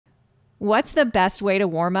What's the best way to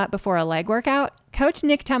warm up before a leg workout? Coach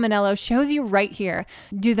Nick Tumminello shows you right here.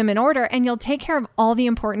 Do them in order and you'll take care of all the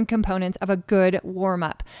important components of a good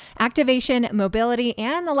warm-up. Activation, mobility,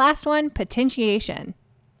 and the last one, potentiation.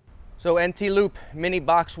 So NT loop, mini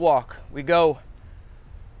box walk. We go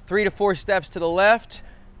 3 to 4 steps to the left,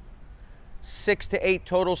 6 to 8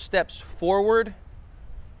 total steps forward,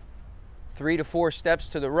 3 to 4 steps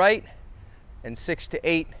to the right, and 6 to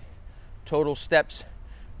 8 total steps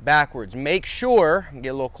backwards. Make sure, get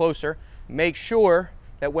a little closer, make sure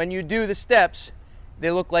that when you do the steps, they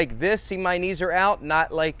look like this. See, my knees are out,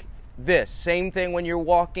 not like this. Same thing when you're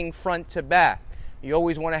walking front to back. You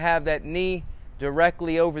always want to have that knee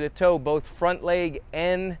directly over the toe, both front leg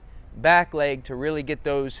and back leg, to really get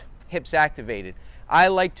those hips activated. I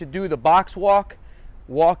like to do the box walk,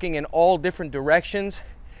 walking in all different directions,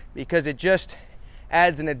 because it just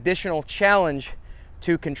adds an additional challenge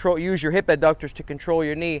to control, use your hip adductors to control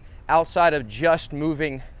your knee outside of just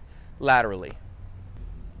moving laterally.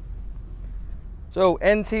 So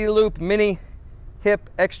NT loop, mini hip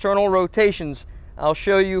external rotations. I'll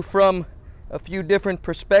show you from a few different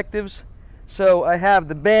perspectives. So I have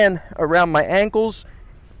the band around my ankles,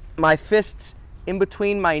 my fists in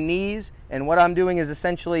between my knees, and what I'm doing is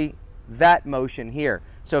essentially that motion here.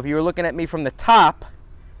 So if you were looking at me from the top,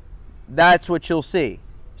 that's what you'll see.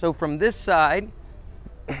 So from this side,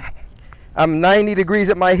 I'm 90 degrees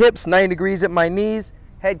at my hips, 90 degrees at my knees.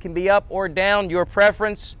 Head can be up or down, your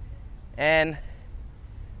preference. And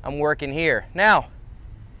I'm working here. Now,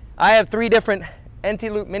 I have 3 different NT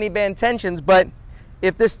loop mini band tensions, but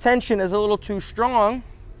if this tension is a little too strong,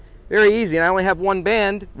 very easy, and I only have 1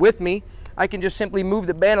 band with me, I can just simply move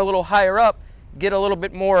the band a little higher up, get a little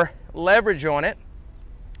bit more leverage on it,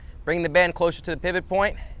 bring the band closer to the pivot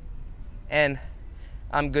point, and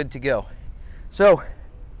I'm good to go. So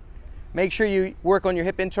make sure you work on your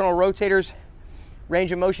hip internal rotators,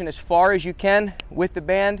 range of motion as far as you can with the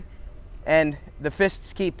band, and the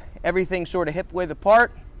fists keep everything sort of hip width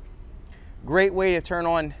apart. Great way to turn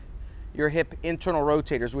on your hip internal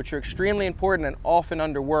rotators, which are extremely important and often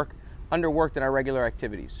underworked in our regular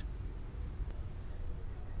activities.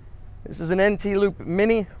 This is an NT loop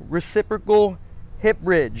mini reciprocal hip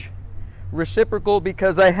bridge. Reciprocal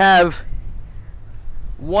because I have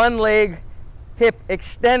one leg hip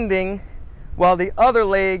extending while the other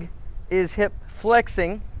leg is hip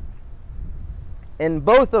flexing, and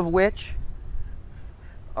both of which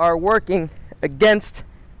are working against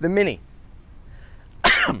the mini.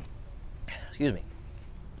 Excuse me.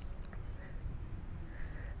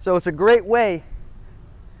 So it's a great way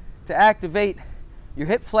to activate your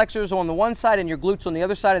hip flexors on the one side and your glutes on the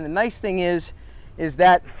other side. And the nice thing is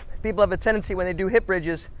that people have a tendency when they do hip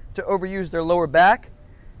bridges to overuse their lower back,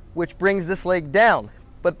 which brings this leg down.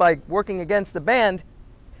 But by working against the band,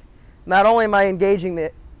 not only am I engaging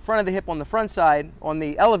the front of the hip on the front side, on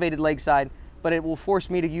the elevated leg side, but it will force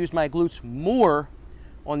me to use my glutes more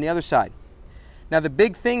on the other side. Now the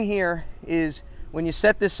big thing here is when you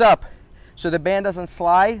set this up so the band doesn't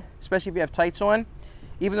slide, especially if you have tights on,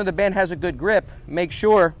 even though the band has a good grip, make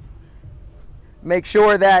sure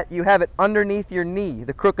that you have it underneath your knee,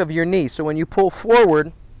 the crook of your knee. So when you pull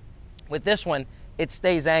forward with this one, it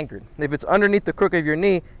stays anchored. If it's underneath the crook of your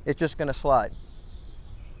knee, it's just going to slide.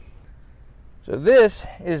 So this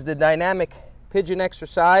is the dynamic pigeon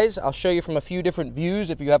exercise. I'll show you from a few different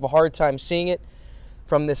views. If you have a hard time seeing it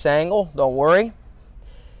from this angle, don't worry.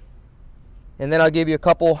 And then I'll give you a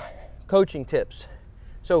couple coaching tips.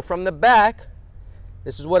 So from the back,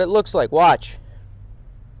 this is what it looks like. Watch.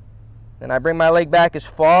 Then I bring my leg back as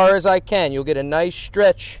far as I can. You'll get a nice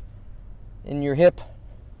stretch in your hip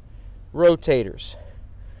rotators.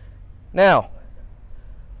 Now,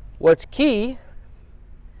 what's key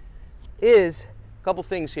is a couple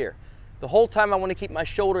things here. The whole time I want to keep my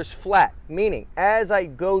shoulders flat, meaning as I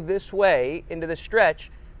go this way into the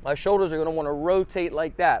stretch, my shoulders are going to want to rotate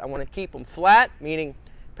like that. I want to keep them flat, meaning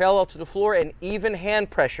parallel to the floor, and even hand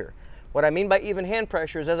pressure. What I mean by even hand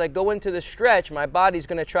pressure is as I go into the stretch, my body's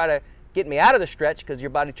going to try to get me out of the stretch, because your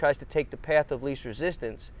body tries to take the path of least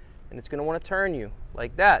resistance, and it's going to want to turn you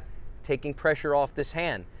like that, taking pressure off this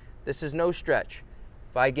hand. This is no stretch.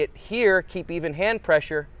 If I get here, keep even hand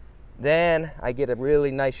pressure, then I get a really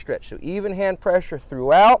nice stretch. So even hand pressure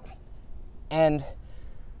throughout, and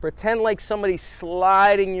pretend like somebody's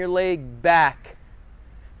sliding your leg back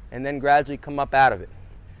and then gradually come up out of it.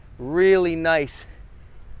 Really nice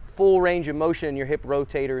full range of motion in your hip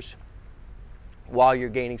rotators while you're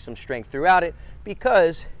gaining some strength throughout it,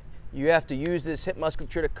 because you have to use this hip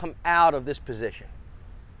musculature to come out of this position.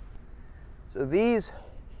 So these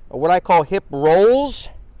are what I call hip rolls.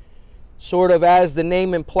 sort of as the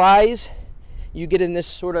name implies, you get in this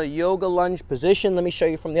sort of yoga lunge position. Let me show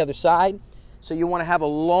you from the other side. So you want to have a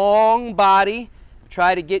long body.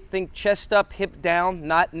 Try to think chest up, hip down,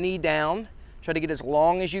 not knee down. Try to get as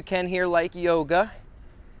long as you can here like yoga.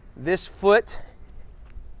 This foot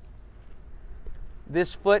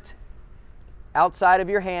outside of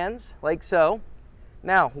your hands, like so.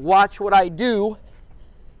 Now, watch what I do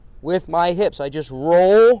with my hips. I just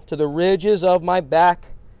roll to the ridges of my back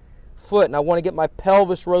foot, and I want to get my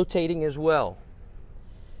pelvis rotating as well.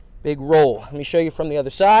 Big roll. Let me show you from the other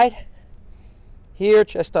side. Here,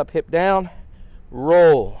 chest up, hip down,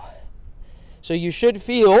 roll. So you should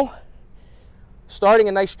feel starting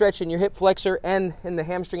a nice stretch in your hip flexor and in the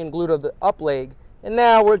hamstring and glute of the up leg. And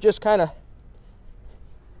now we're just kind of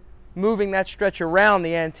moving that stretch around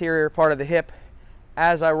the anterior part of the hip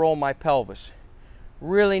as I roll my pelvis.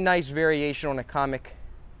 Really nice variation on a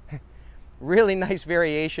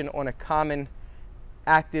common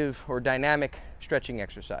active or dynamic stretching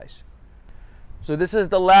exercise. So this is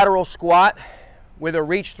the lateral squat with a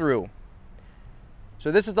reach through.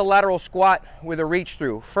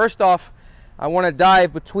 First off, I want to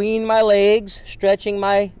dive between my legs, stretching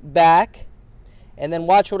my back, and then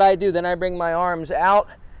watch what I do. Then I bring my arms out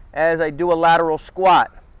as I do a lateral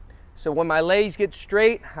squat. So when my legs get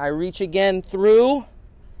straight, I reach again through,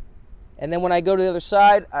 and then when I go to the other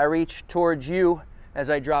side, I reach towards you as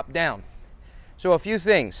I drop down. So a few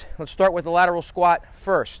things. Let's start with the lateral squat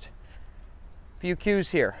first. A few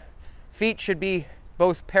cues here. Feet should be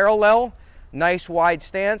both parallel, nice wide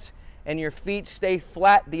stance, and your feet stay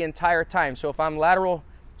flat the entire time. So if I'm lateral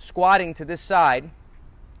squatting to this side,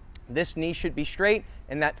 this knee should be straight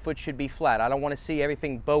and that foot should be flat. I don't want to see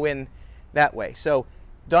everything bow in that way. So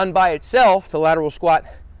done by itself, the lateral squat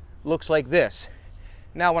looks like this.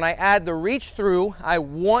 Now when I add the reach through, I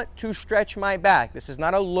want to stretch my back. This is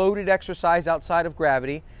not a loaded exercise outside of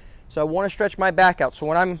gravity, so I want to stretch my back out. So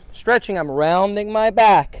when I'm stretching, I'm rounding my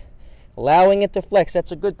back, allowing it to flex.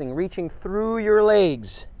 That's a good thing, reaching through your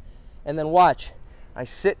legs. And then watch, I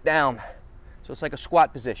sit down. So it's like a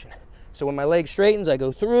squat position. So when my leg straightens, I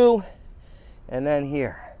go through, and then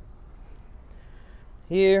here.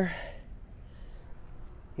 Here.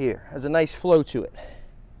 Has a nice flow to it.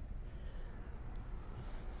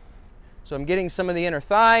 So I'm getting some of the inner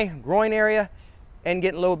thigh, groin area, and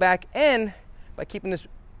getting low back. And by keeping this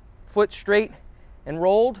foot straight and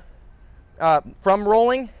rolled, from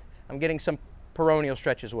rolling, I'm getting some peroneal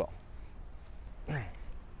stretch as well.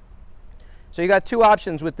 So you got two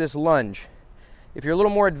options with this lunge. If you're a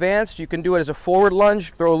little more advanced, you can do it as a forward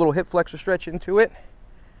lunge, throw a little hip flexor stretch into it.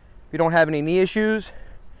 If you don't have any knee issues,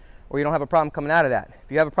 or you don't have a problem coming out of that.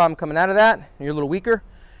 If you have a problem coming out of that, and you're a little weaker,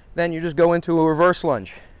 then you just go into a reverse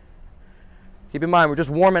lunge. Keep in mind, we're just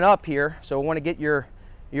warming up here, so we want to get your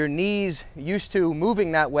knees used to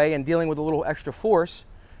moving that way and dealing with a little extra force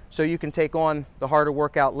so you can take on the harder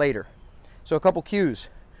workout later. So a couple cues.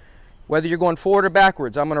 Whether you're going forward or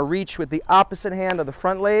backwards, I'm going to reach with the opposite hand of the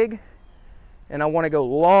front leg, and I want to go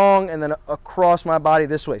long and then across my body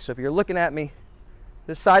this way. So if you're looking at me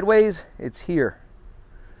this sideways, it's here,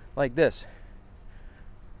 like this.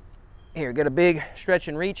 Here, get a big stretch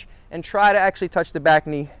and reach, and try to actually touch the back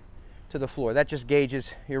knee to the floor. That just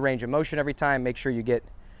gauges your range of motion every time. Make sure you get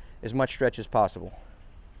as much stretch as possible.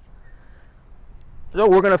 So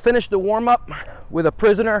we're going to finish the warm-up with a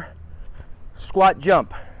prisoner squat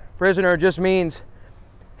jump. Prisoner just means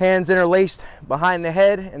hands interlaced behind the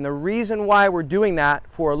head, and the reason why we're doing that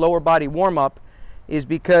for a lower body warm-up is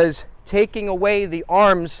because taking away the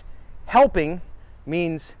arms helping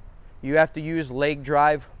means you have to use leg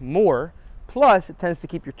drive more, plus it tends to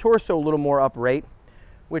keep your torso a little more upright,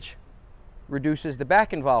 which reduces the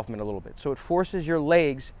back involvement a little bit. So it forces your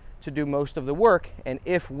legs to do most of the work, and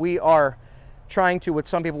if we are trying to, what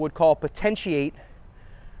some people would call, potentiate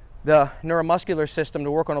the neuromuscular system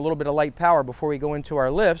to work on a little bit of light power before we go into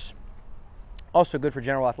our lifts, also good for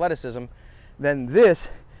general athleticism, then this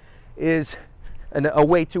is a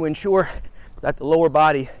way to ensure that the lower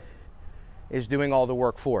body is doing all the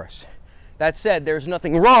work for us. That said, there's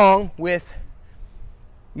nothing wrong with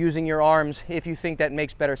using your arms if you think that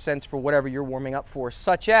makes better sense for whatever you're warming up for,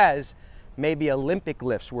 such as maybe Olympic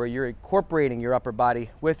lifts where you're incorporating your upper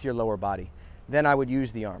body with your lower body. Then I would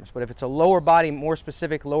use the arms. But if it's a lower body, more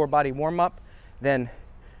specific lower body warm-up, then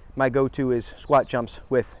my go-to is squat jumps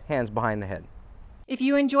with hands behind the head. If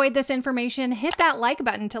you enjoyed this information, hit that like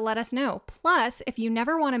button to let us know. Plus, if you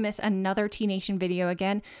never want to miss another T-Nation video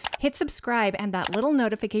again, hit subscribe and that little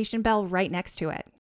notification bell right next to it.